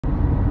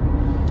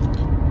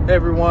Hey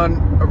everyone,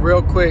 a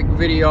real quick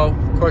video.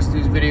 Of course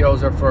these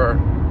videos are for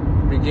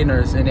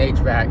beginners in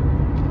HVAC.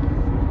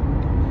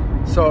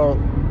 So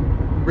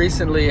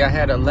recently I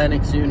had a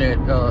Lennox unit,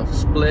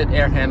 split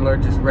air handler,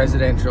 just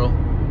residential.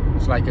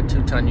 It's like a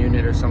 2-ton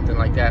unit or something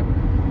like that.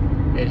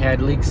 It had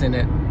leaks in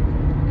it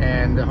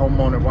and the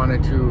homeowner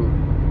wanted to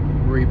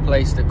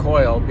replace the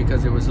coil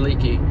because it was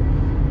leaky.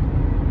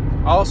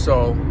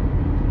 Also,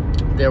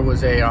 there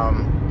was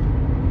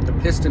the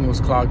piston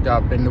was clogged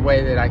up, and the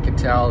way that I could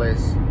tell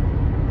is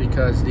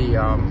because the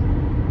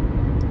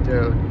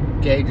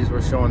gauges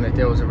were showing that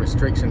there was a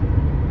restriction.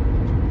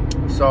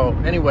 So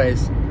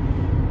anyways,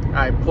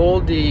 I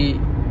pulled the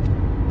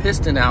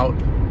piston out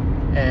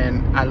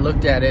and I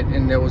looked at it,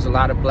 and there was a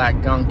lot of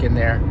black gunk in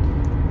there,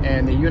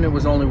 and the unit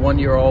was only 1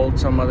 year old.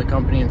 Some other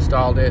company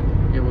installed it.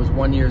 It was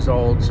 1 year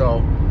old,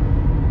 so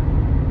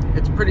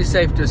it's pretty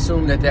safe to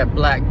assume that that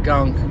black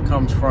gunk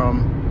comes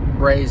from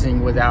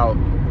brazing without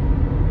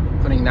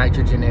putting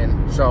nitrogen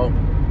in. So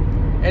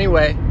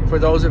anyway, for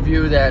those of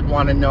you that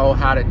want to know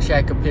how to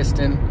check a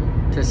piston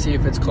to see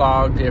if it's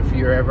clogged, if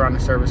you're ever on a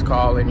service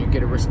call and you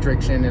get a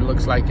restriction, it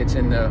looks like it's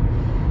in the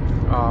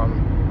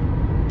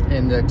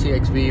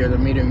TXV or the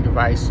metering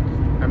device,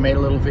 I made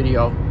a little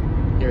video.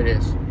 Here it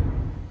is.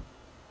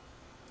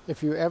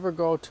 If you ever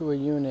go to a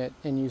unit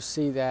and you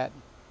see that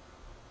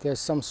there's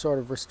some sort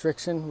of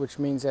restriction, which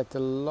means that the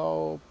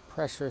low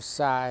pressure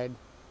side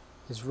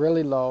is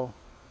really low,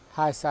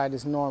 high side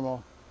is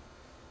normal,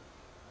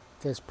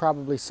 there's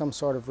probably some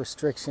sort of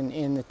restriction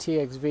in the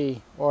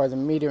TXV or the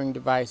metering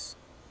device.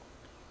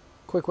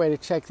 Quick way to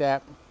check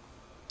that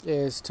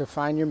is to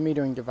find your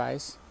metering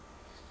device.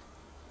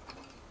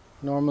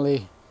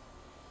 Normally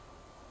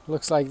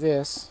looks like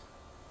this.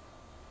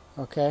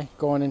 Okay,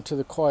 going into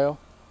the coil.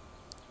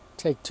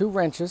 Take 2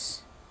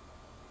 wrenches,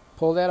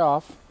 pull that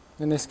off.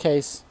 In this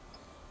case,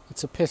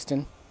 it's a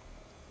piston.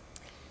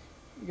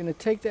 You're going to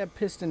take that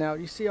piston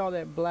out. You see all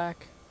that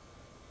black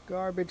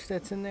garbage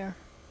that's in there?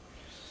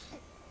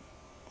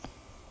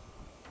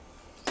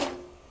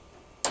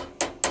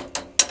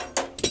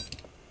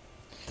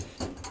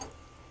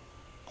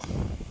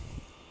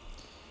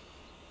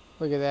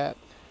 Look at that.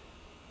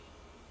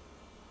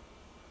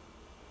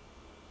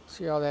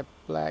 See all that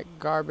black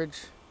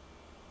garbage?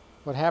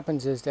 What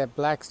happens is that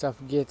black stuff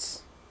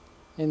gets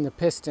in the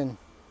piston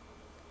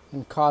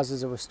and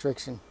causes a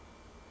restriction.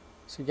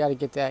 So you got to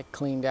get that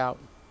cleaned out.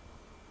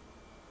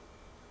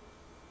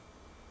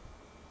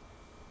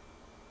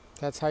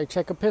 That's how you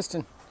check a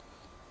piston.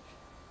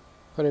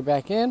 Put it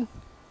back in,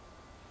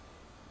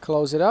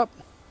 close it up,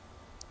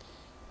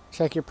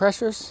 check your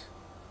pressures,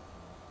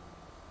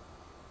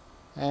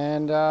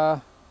 and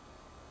that's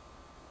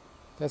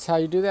how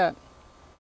you do that.